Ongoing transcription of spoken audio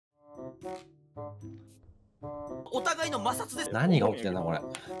お互いの摩擦です。何が起きてんだこれ。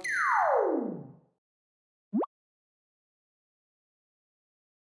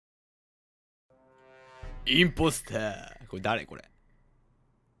インポスター。これ誰これ。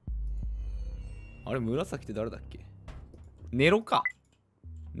あれ紫って誰だっけ。ネロか。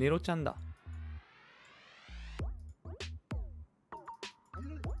ネロちゃんだ。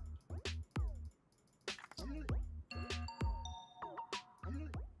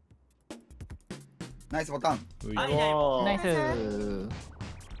ナイスボタン。ナイス。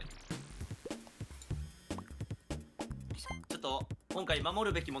ちょっと今回守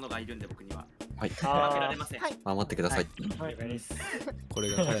るべきものがいるんで僕には。はい。負けられません。守ってください。はいです。これ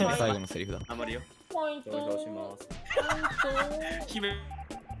が彼の最後のセリフだ。守るよ。ポイント。投票します。決め。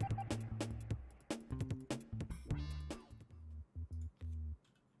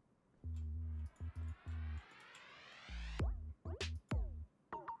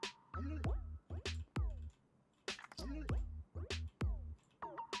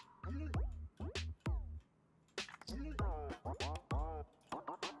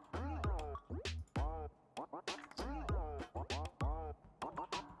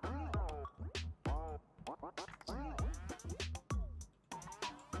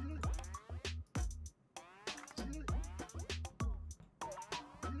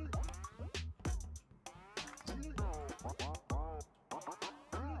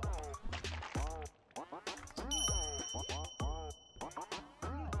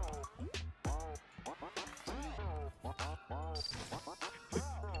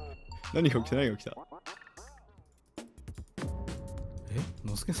何が起きた何が起きた。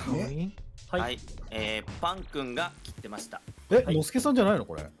のすけさん。はい。パン君が切ってました。のすけさんじゃないの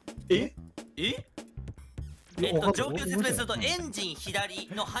これ。状況説明するとエンジン左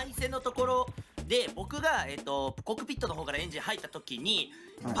の配線のところで僕がコックピットの方からエンジン入った時に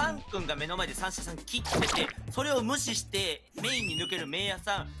パン君が目の前で三者さん切ってて、それを無視してメインに抜けるメイヤ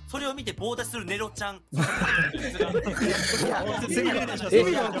さん、それを見て棒立ちするネロちゃん。待って。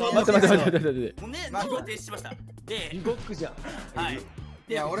もうね、動画停止しました。で、地獄じゃん。はい。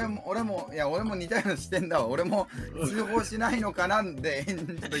いや俺も似たような視点だわ。俺も通報しないのかなんでちょ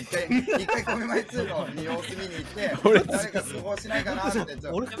っと一回コミマイ2のに様子見に行って誰か通報しないかなって。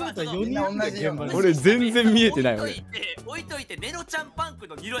俺と4みんな同じように。俺全然見えてないよ。置いといてネロちゃんパンク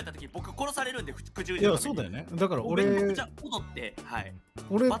の2路やった時僕殺されるんで服従。いやそうだよね。だから俺めっちゃ踊って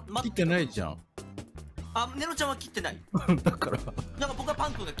俺切ってないじゃん。あ、ネロちゃんは切ってない。だから僕はパ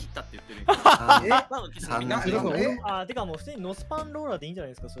ンクが切ったって言ってる。てかもう普通にノスパンローラーでいいんじゃな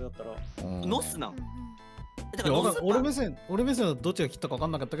いですか、それだったら。ノスなん。俺目線はどっちが切ったか分か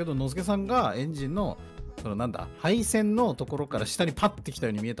んなかったけど、のすけさんがエンジンのそのなんだ配線のところから下にパッてきた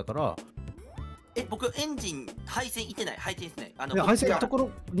ように見えたから。僕エンジン配線いってない。配線いってない。配線のところ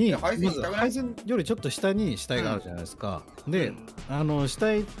に配線よりちょっと下に死体があるじゃないですか。で死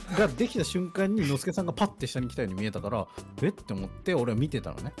体ができた瞬間にのすけさんがパッて下に来たように見えたから、って思って俺は見て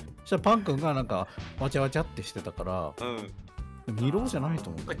たのね。そしたらパン君がなんかわちゃわちゃってしてたから、見ろじゃないと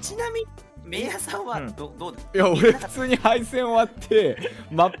思う。ちなみにメイヤさんはどうですか。いや俺普通に配線終わって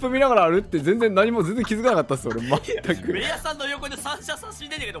マップ見ながら歩って全然気づかなかったっす俺全く。メイヤさんの横で三者差し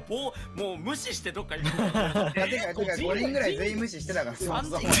出てるけどもう無視してどっかに。てか5人ぐらい全員無視してたから。そもそ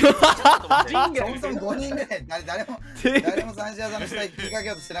も5人ぐらい誰も三者さんの下に切りかけ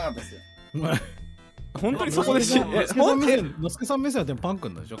ようとしてなかったですよ。本当にそこでのすけさん目線はでもパン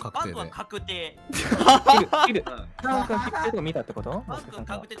君でしょ。確定で。パン君は確定。切る。パン君切ってるの見たってこと？パン君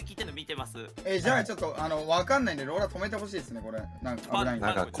確定で切ってるの見てます。じゃあちょっとわかんないんでローラー止めてほしいですねこれ。なんか危ないんで。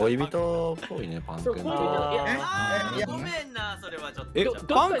なんか恋人っぽいねパン君。ごめんなそれはちょっ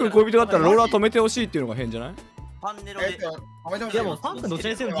と。パン君恋人だったらローラー止めてほしいっていうのが変じゃない？パンネロで。止めてほしい。いやもうパン君どち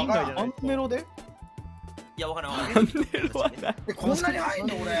らにせよ銀河じゃない。パンネロで？いやわからん。パンネロはない。こんなに入ん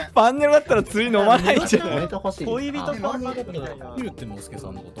の俺。パンネロだったら釣り飲まないんじゃない？恋人パンネロみたいな。見るってのすけさ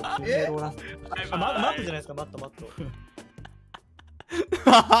んのこと。マットじゃないですか、マット。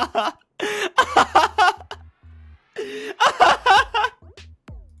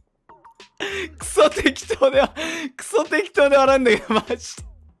クソ適当で笑うんだけどマジ。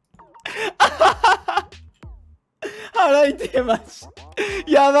腹痛いマジ。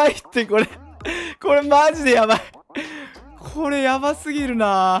やばいってこれマジでやばい。これやばすぎる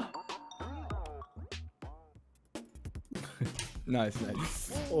な。ナイス。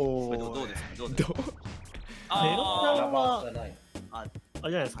おお。どうですか。ネロちゃんはあれ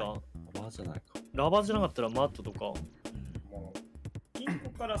じゃないですか。ラバーじゃなかったらマットとか。金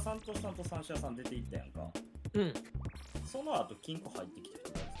庫からサントさんと三者さん出ていったやんか。その後金庫入ってきてた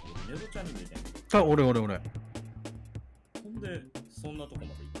んですけど、ネロちゃんに見えてん。俺。ほんでそんなとこまで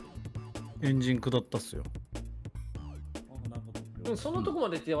行ってる。エンジン下ったっすよ。そのとこま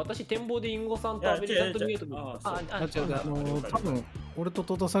でって私展望でインゴさんとアベレさんと見えるとき違う、多分俺と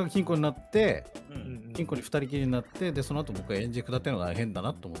トータさんが金庫になって金庫に2人きりになって、でその後僕がエンジン下ってるのが変だ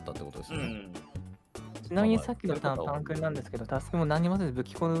なと思ったってことですね。ちなみにさっきのパン君なんですけど、タスクも何もせず武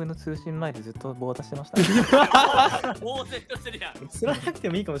器庫の上の通信前でずっとぼーっとしてました。ぼーっとしてるやん。釣らなくて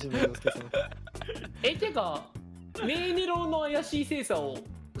もいいかもしれないですけど。てかメーネロの怪しい精査を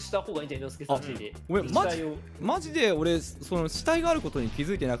した方がいいんじゃないですか。俺マジで俺その死体があることに気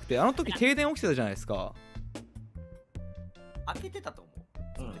づいてなくて、あの時停電起きてたじゃないですか。開けてたと思う。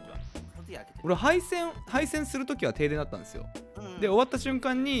その時は。俺配線する時は停電だったんですよ。で終わった瞬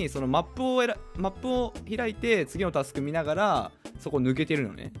間にそのマップを開いて次のタスク見ながらそこ抜けてる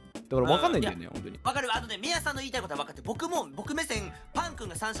のね。だから分かんないんだよね、本当に。分かる。あとね、メヤさんの言いたいことは分かって、僕目線、パン君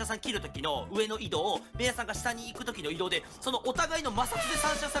が三者さん切る時の上の移動、メヤさんが下に行く時の移動で、そのお互いの摩擦で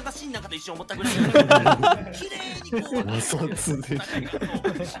三者さんが真なんかと一緒に思ったぐらい綺麗にこう摩擦で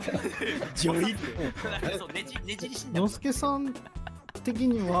ジョイってねじりしんのすけさん的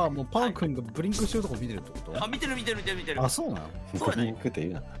にはもうパン君がブリンクしてるとこ見てるってこと？あ、見てる。あ、そうなの？ブリンクって言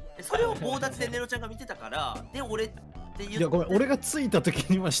うな。それを棒立ちでネロちゃんが見てたから、で俺って言って。いやごめん、俺が着いた時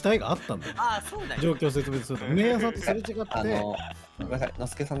には死体があったんだよ。ああ、そうだよ。状況説明すると梅屋さんとすれ違って。ごめんなさい、の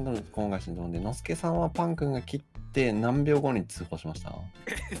すけさんとの今回しにと思うんで、のすけさんはパン君が切って何秒後に通報しました？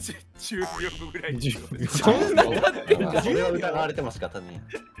 10秒後ぐらい。そんなだってそれは疑われても仕方ね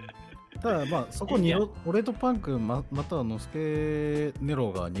え。ただまあそこに俺とパン君またはのすけネ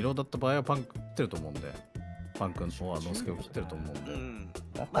ロが2浪だった場合はパン君切ってると思うんで、パン君はのすけを切ってると思うんで。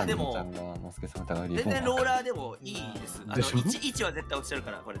まあでも全然ローラーでもいいです。位置は絶対落ちてるか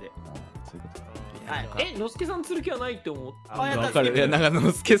らこれで。のすけさん釣る気はないって思う。分かる。いやなんか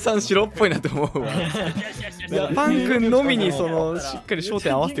のすけさん白っぽいなと思うわ。パン君のみにそのしっかり焦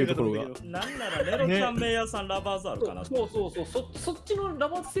点合わせてるところが。なんならネロちゃんメイヤーさんラバーズあるかな。そうそっちのラ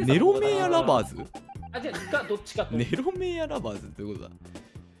バーズ精査。ネロメイヤラバーズ？あ、じゃあどっちかと。ネロメイヤラバーズってことだ。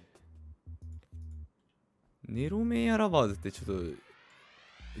ネロメイヤラバーズってちょっと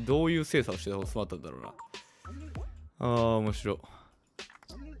どういう精査をしてた方がったんだろうな。あー面白い。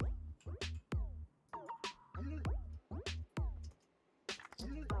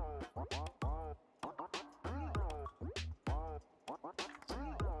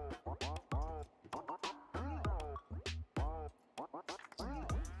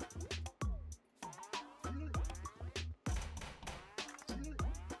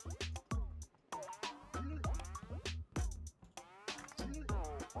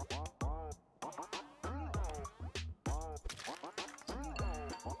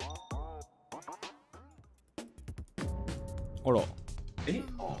あら。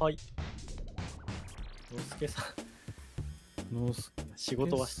はい。のすけさん。仕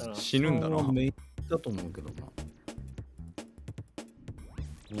事はしたな。死ぬんだな。メインだと思うけどな。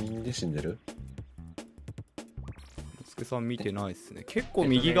右で死んでる？のすけさん見てないっすね。結構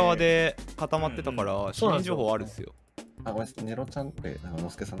右側で固まってたから死因情報あるっすよ。あ、ごめんなさい。ネロちゃんって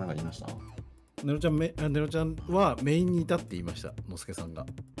のすけさんなんか言いました？ネロちゃんはメインにいたって言いました。のすけさんが。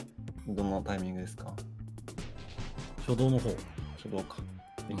どのタイミングですか？初動の方。初動か。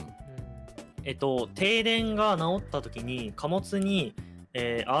停電が治った時に貨物に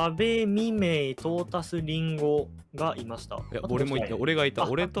アベミメイトータスリンゴがいました。いや俺もいた。俺がいた。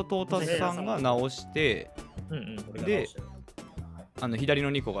俺とトータスさんが直して、で左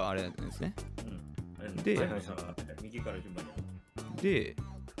の2個があれなんですね。で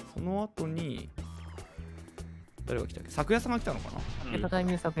その後に誰が来たっけ？昨夜さんが来たのかな？タイ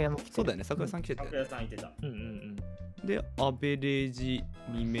ミング昨夜も来て。そうだよね、昨夜さん来てた。昨夜さんいてた。でアベレージ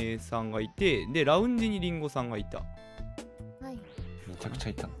未明さんがいて、でラウンジにリンゴさんがいた。はい。めちゃくちゃ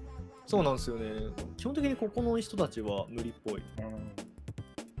いた。そうなんですよね。基本的にここの人たちは無理っぽい。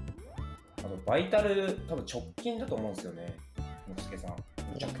あとバイタル多分直近だと思うんですよね。のすけさん。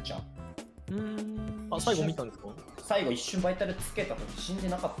めちゃくちゃ。あ、最後見たんですか？最後一瞬バイタルつけた時死んで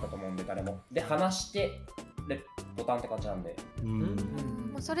なかったと思うんで誰も。で話してボタンって感じなんで。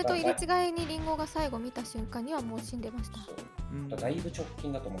それと入れ違いにリンゴが最後見た瞬間にはもう死んでました。だいぶ直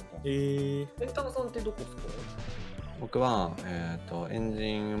近だと思ってます。ペンタナさんってどこですか？僕は、エン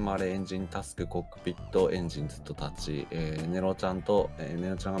ジン生まれ、エンジンタスク、コックピット、エンジンずっと立ち、ネロちゃんと、ネ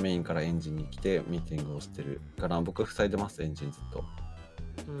ロちゃんがメインからエンジンに来てミーティングをしてるから僕塞いでます、エンジンずっと。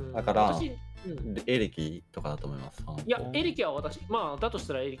だから、エレキとかだと思います。いや、エレキは私、まあだとし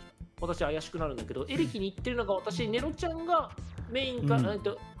たら私怪しくなるんだけど、エレキに行ってるのが私、ネロちゃんがメインから、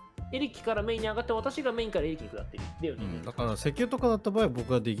エレキからメインに上がって、私がメインからエレキに下ってる。だから石油とかだった場合は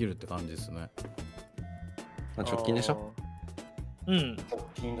僕ができるって感じですね。直近でしょ？うん。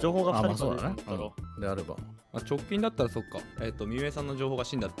情報が2人から出たら。であれば。直近だったらそっか。みゆえさんの情報が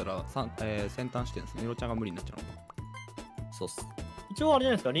死んだったら、先端視点ですね。ネロちゃんが無理になっちゃうのか。そうっす。一応あれじ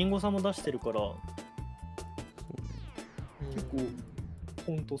ゃないですか、リンゴさんも出してるから。結構、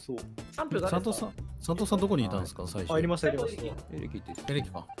ほんとそう。佐藤さんどこにいたんですか、最初。あ、いりました、いりました。エレキってエレキ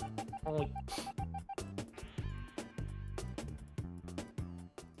か。はい。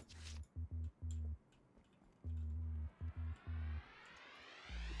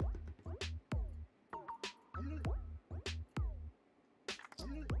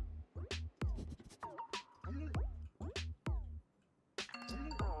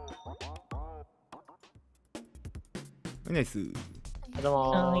ナイス。ありがとう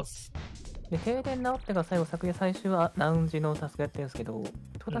ございます。で、停電直ってが最終はラウンジのタスクやってるんですけど、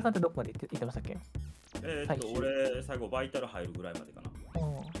トータさんってどこまで行ってましたっけ？俺、最後バイタル入るぐらいまでかな。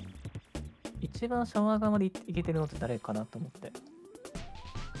一番シャワー側まで行けてるのって誰かなと思って。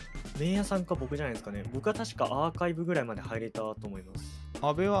麺屋さんか僕じゃないですかね。僕は確かアーカイブぐらいまで入れたと思います。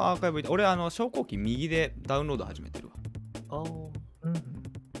阿部はアーカイブいた。俺、昇降機右でダウンロード始めてるわ。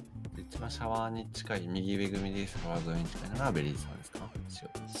一番シャワーに近い右上組でシャワー側に近いのがベリーさんですか？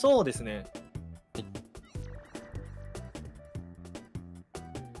そうですね。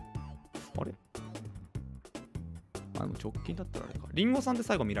あれ直近だったらあれか。リンゴさんって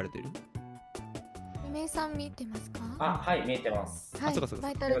最後見られてる？めいさん見てますか？はい、見えてます。はい、バ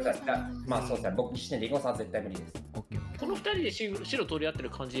イタルでまあそうですね、僕自身でリンゴさんは絶対無理です。この2人で白取り合ってる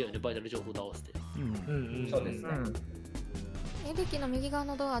感じだよね、バイタル情報と合わせて。そうですね。エレキの右側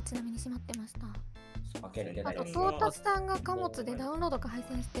のドアはちなみに閉まってました。あと、トータスさんが貨物でダウンロードか配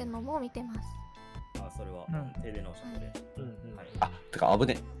線してるのも見てます。それは、停電のおっしゃって。てか、危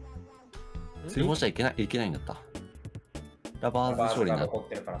ねえ。通報しちゃいけないんだった。ラバーズ勝利になる。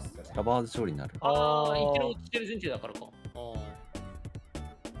ラバーズ勝利になる。ああ、一応落ちてる前提だからか。ち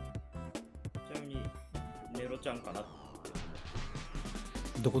なみに、ネロちゃんかな。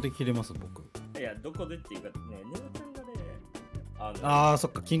どこで切れます僕？いや、どこでっていうかね、ネロちゃんがね、そ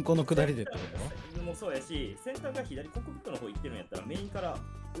っか、均衡の下りでってこともそうやし、先端が左コックピットの方行ってるんやったら、メインから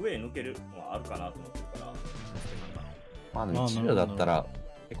上へ抜けるのはあるかなと思ってるから。1秒だったら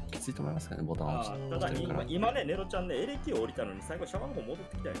結構きついと思いますけどね、ボタンを押してただ今ね、ネロちゃんね、エレキを降りたのに最後シャワーの方戻っ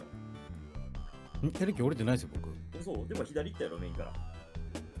てきたよ。エレキ降りてないですよ、僕。そう、でも左行ったやろ、メインから。い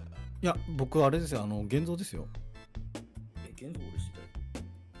や、僕あれですよ、現像ですよ。現像俺してた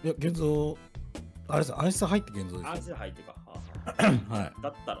よ。いや、現像、あれです、暗室入って現像です。暗室入ってか。はい。だ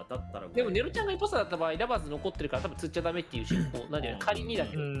ったら。でもネロちゃんがインポスターだった場合、ラバーズ残ってるから多分釣っちゃダメっていうし、何だよ、仮にだ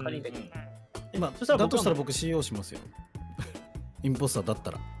けど。だとしたら僕 CO しますよ。インポスターだった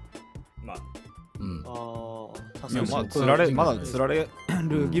ら。まあ。まだ釣られ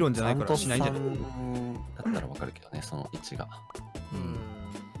る議論じゃないからしないんじゃない？だったらわかるけどね、その位置が。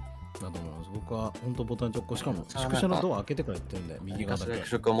だと思います。僕は本当ボタン直行、しかも宿舎のドア開けてからやってるんで、右側だけ。役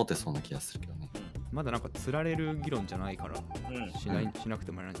職は持ってそうな気がするけどね。まだなんか釣られる議論じゃないから、しなく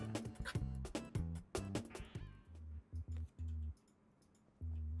てもいいんじゃない？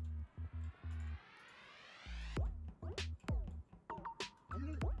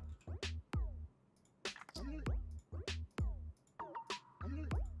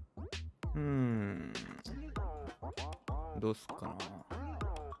どうすっかな。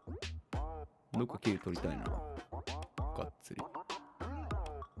どこキル取りたいな。がっつり。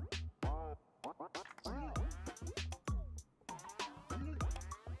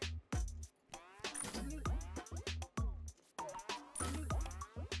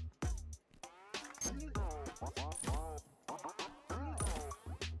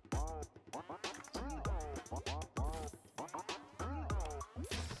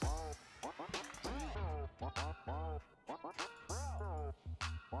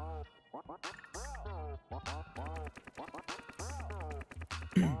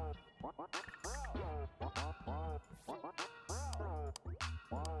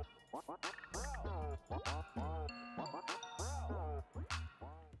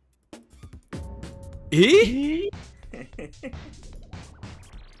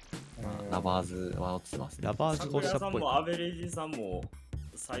ラバーズは落ちてますね。ラバーズ落ちたっぽい。さんもアベレージさんも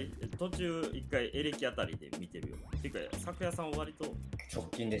途中一回エレキあたりで見てるよ。ていうか、昨夜さんは割と直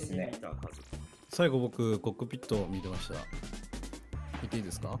近ですね。最後僕、コックピット見てました。見ていい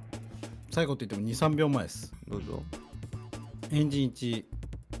ですか？最後って言っても2、3秒前です。どうぞ。エンジン1、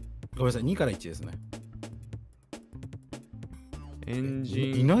ごめんなさい、2から1ですね。エンジ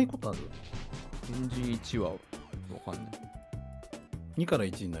ンいないことある？エンジン1はわかんない。2から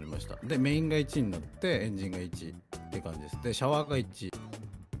1になりました。で、メインが1になって、エンジンが1って感じです。で、シャワーが1。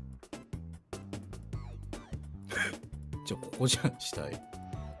ここじゃんしたい。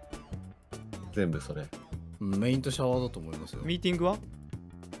全部それ。メインとシャワーだと思いますよ。ミーティングは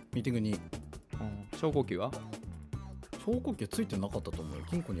ミーティングに。昇降機は昇降機はついてなかったと思うよ。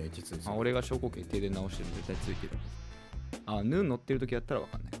金庫には1つですよ。俺が昇降機停電直してるの絶対ついてる。ヌーン乗ってる時やったらわ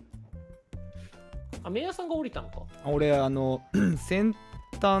かんない。メイヤさんが降りたのか。俺先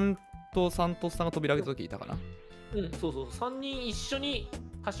端とサントスさんが扉開けた時いたかな。そうそう、3人一緒に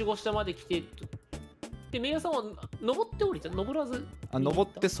はしご下まで来て、でメイヤさんは登って降りた、登らず登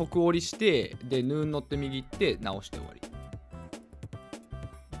って即降りして、でヌーン乗って右行って直して終わり。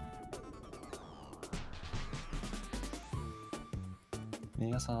メイ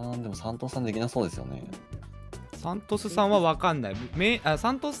ヤさんでもサントスさんできなそうですよね。サントスさんは分かんない。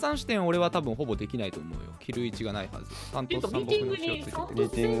サントスさん視点俺は多分ほぼできないと思うよ。キル位置がないはず。サントスさん僕の後ろついてて。ミー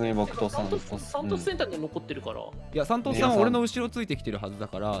ティングに僕とサントス。サントスセンターに残ってるから。いや、サントスさんは俺の後ろついてきてるはずだ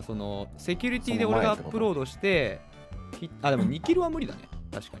から、そのセキュリティで俺がアップロードして、でも2キルは無理だね。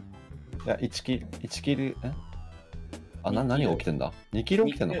確かに。いや、1キル、何が起きてんだ ?2 キル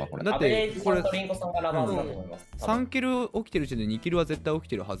起きてんのかこれ。だってこれ3キル起きてる時点で2キルは絶対起き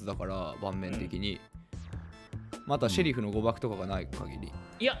てるはずだから、盤面的に。またシェリフの誤爆とかがない限り。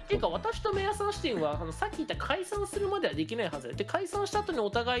いや、てか私とメイヤさん視点はさっき言った解散するまではできないはずで、解散した後に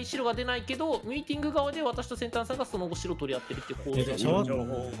お互い白が出ないけど、ミーティング側で私と先端さんがその後白取り合ってるって構図。情報がいっ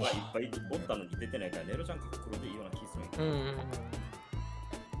ぱいおったのに出てないから、ネロちゃんか黒でいいような気するんやけ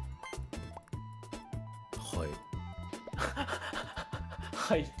ど。はい。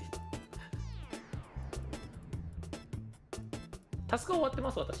はいって。タスク終わって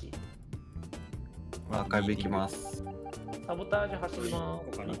ます、私。アーカイブ行きます。サボタージュ走ります。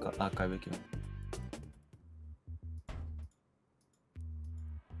アーカイブ行きます。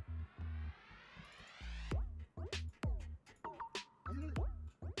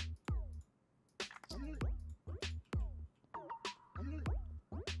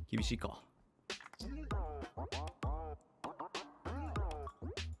厳しいか。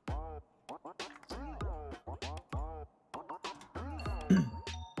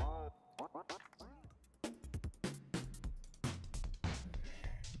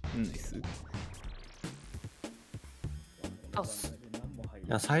ナイス。い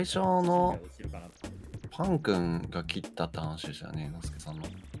や、最初のパン君が切ったって話でしたよね、のすけさんの。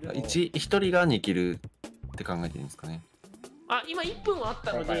一人が2キルって考えていいんですかね。今1分あっ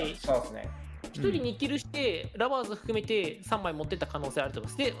たので、そうですね。1人2キルして、ラバーズ含めて3枚持ってった可能性あると思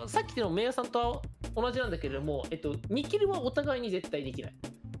います。で、さっきのメイヤさんと同じなんだけれども、2キルはお互いに絶対できない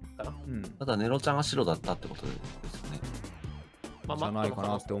かな。ただ、ネロちゃんが白だったってことですよね。じゃないか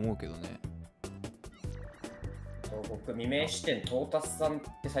なって思うけどね。僕、未明視点、トータスさんっ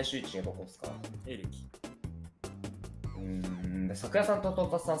て最終位置がどこですか？エレキ。で、咲夜さんとト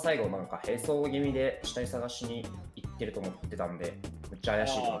ータスさん最後なんか並走気味で死体探しに行ってると思ってたんで、めっちゃ怪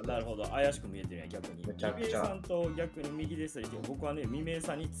しいと思って。なるほど、怪しく見えてるね、逆に。めちゃくちゃ。未明さんと逆に右ですれて、僕はね、未明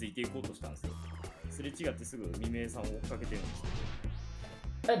さんについていこうとしたんですよ。すれ違ってすぐ未明さんを追っかけてるんですけど。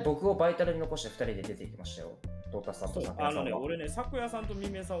僕をバイタルに残して2人で出ていきましたよ。トータスさんと咲夜さんは。俺ね、咲夜さんと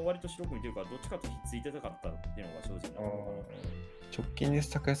未明さんを割と白く見てるから、どっちかとひっついてたかったっていうのが正直な。直近で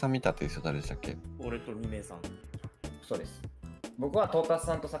咲夜さん見たっていう人誰でしたっけ？俺と未明さん。そうです。僕はトータス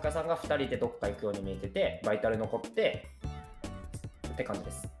さんと咲夜さんが2人でどっか行くように見えてて、バイタル残ってって感じ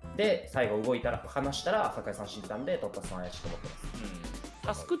です。で、最後動いたら、話したら咲夜さん死んでたんで、トータスさん怪しいと思ってます。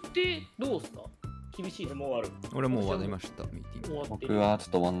タスクってどうですか？厳しいです。もう終わる。俺もう終わりました、ミーティング。僕はちょっ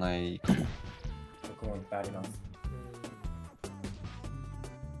と終わんないかも。僕もいっぱいあります。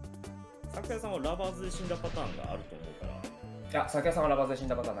咲夜さんはラバーズで死んだパターンがあると思うから。いや、咲夜さんはラバーズで死ん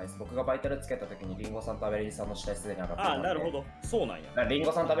だパターンないです。僕がバイタルつけた時にリンゴさんとアベレージさんの死体すでに上がってたんで。なるほど。そうなんや。リン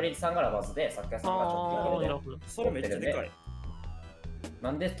ゴさんとアベレージさんがラバーズで、咲夜さんがちょっとそれめっちゃでかい。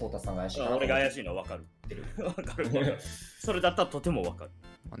なんでトータスさんが怪しいかな。俺が怪しいのは分かる。分かる。それだったらとても分かる。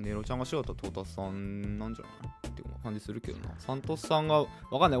ネロちゃんが白だったらトータスさんなんじゃないって感じするけどな。サントスさんが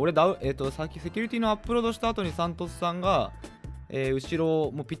分かんない。俺さっきセキュリティのアップロードした後にサントスさんが、後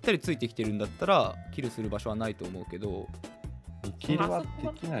ろもうぴったりついてきてるんだったらキルする場所はないと思うけど、キルはで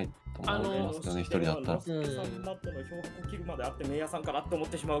きないと思いますけどね、一人だったら。サンマットの漂白キルまであってメイヤさんからって思っ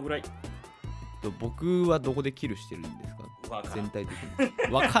てしまうぐらい。僕はどこでキルしてるんですか？全体的に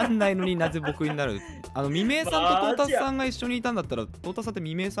分かんないのになぜ僕になる。未明さんとトータスさんが一緒にいたんだったら、トータスさんって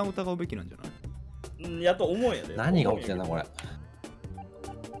未明さんを疑うべきなんじゃない？やと思うんやで。何が起きてんだこれ。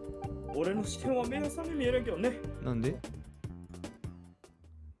俺の視点はメイヤさんに見えるけどね。なんで？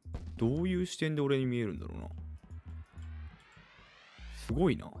どういう視点で俺に見えるんだろうな。す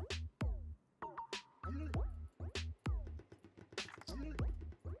ごいな。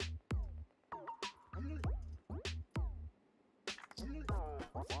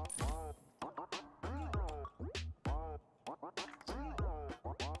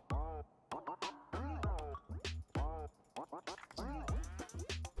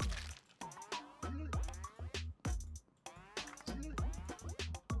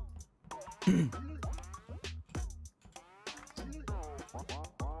も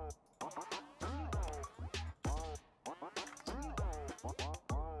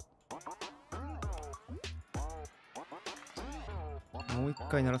う一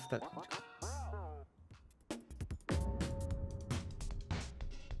回鳴らせたい。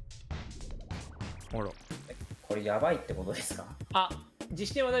あら。これやばいってことですか？あ、実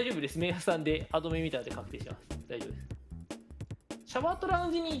施点は大丈夫です。メイヤーさんでアドメミターで確定します。大丈夫です。シャワーとラウ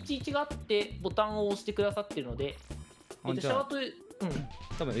ンジに11があってボタンを押してくださってるので、シャワーと、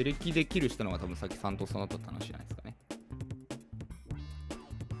多分エレキでキルしたのが多分さっきサントスさんだったって話じゃないですかね。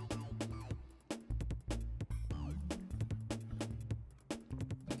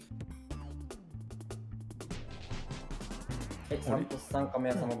サントスさん、亀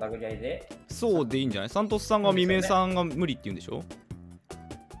屋さんの殴り合いでそうでいいんじゃない？サントスさんが未明さんが無理って言うんでしょ？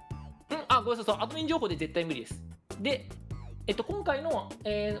あ、ごめんなさい、アドミン情報で絶対無理です。で、今回の、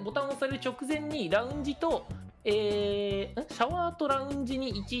ボタンを押される直前にラウンジと、シャワーとラウンジ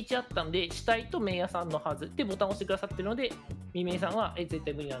に11あったんで、死体とメイヤーさんのはずでボタンを押してくださってるので、未明さんは絶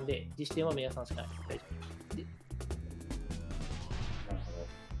対無理なんで、実施点はメイヤーさんしかないです。大丈夫で。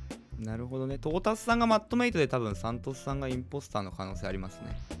なるほどね。トータスさんがマットメイトで多分サントスさんがインポスターの可能性あります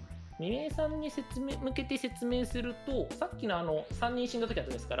ね。未明さんに向けて説明すると、さっきの3人死んだ時あっ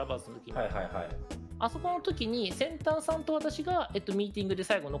たですか、ラバーズの時に。あそこの時にセンターさんと私が、ミーティングで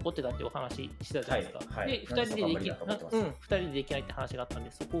最後残ってたってお話してたじゃないですか。で、2人でできない、2人でできないって話があったん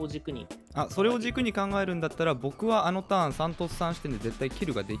で、そこを軸に。それを軸に考えるんだったら、僕はあのターン、サントスさん視点で絶対キ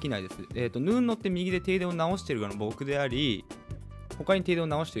ルができないです。ヌーン乗って右で停電を直してるのが僕であり、他に停電を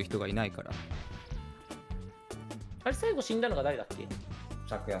直してる人がいないから。あれ、最後死んだのが誰だっけ？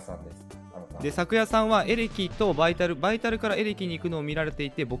昨夜さんです。で、昨夜さんはエレキとバイタルからエレキに行くのを見られてい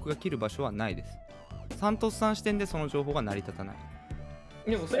て、僕が切る場所はないです。サントスさん視点でその情報が成り立たない。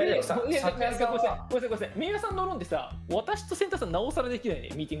でもそれで、ごめんなさい、メイヤーさん乗るんでさ、私とセンターさんなおさらできない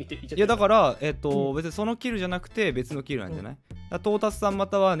ね、ミーティング行って。いや、だから、別にそのキルじゃなくて別のキルなんじゃない？トータスさんま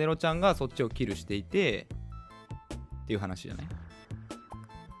たはネロちゃんがそっちをキルしていてっていう話じゃない？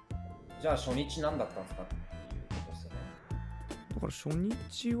じゃあ初日何だったんですかっていうことですよね。だから初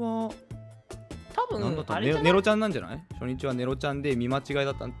日は多分あれネロちゃんなんじゃない？初日はネロちゃんで見間違い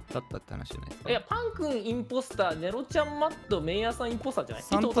だったって話じゃないですか。いや、パン君インポスター、ネロちゃんマット、メイヤーさんインポスターじゃない？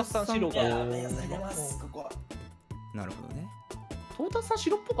トータスさん白か。メイヤーさん入れます、ここは。なるほどね。トータスさん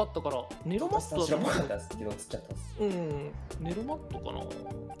白っぽかったから、ネロマットだ白っぽかったですけど、映っちゃったんです。ネロマットかな。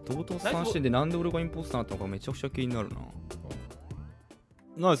トータスさん視点でなんで俺がインポスターだったのかめちゃくちゃ気になるな。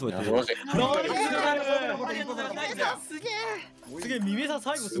ナイスファイト。すげえ、ミメさん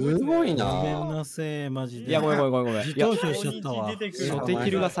最後すごいな。ごめんなさい、マジで。いや、ごめん。自投票しちゃったわ。初手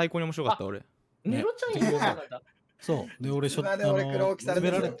キルが最高に面白かった、俺。ネロちゃんインポスターなんだ。そう。で、俺、詰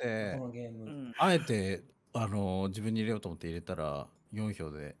められて、あえて、自分に入れようと思って入れたら、4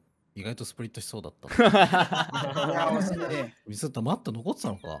票で、意外とスプリットしそうだった。ミスったマット残ってた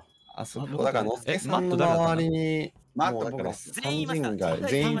のか。あそこだからのすけさんの周りにマットだから全員いました。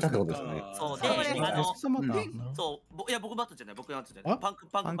全員いたってことですね。そうで、いや僕マットじゃない、僕マットじゃない。パ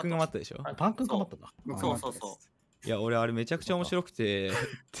ン君がマットでしょ。パン君がマットだ。そう。いや、俺あれめちゃくちゃ面白くて、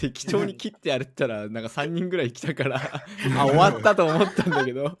適当に切ってやるったらなんか3人ぐらい来たから終わったと思ったんだ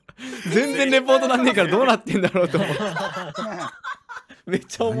けど、全然レポートなんねえからどうなってんだろうと思ってめっ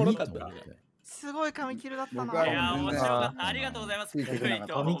ちゃおもろかった。すごい紙切るだったな。いや、面白かった。ありがとうございます。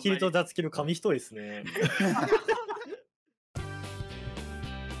紙切りと脱切る紙一重ですね。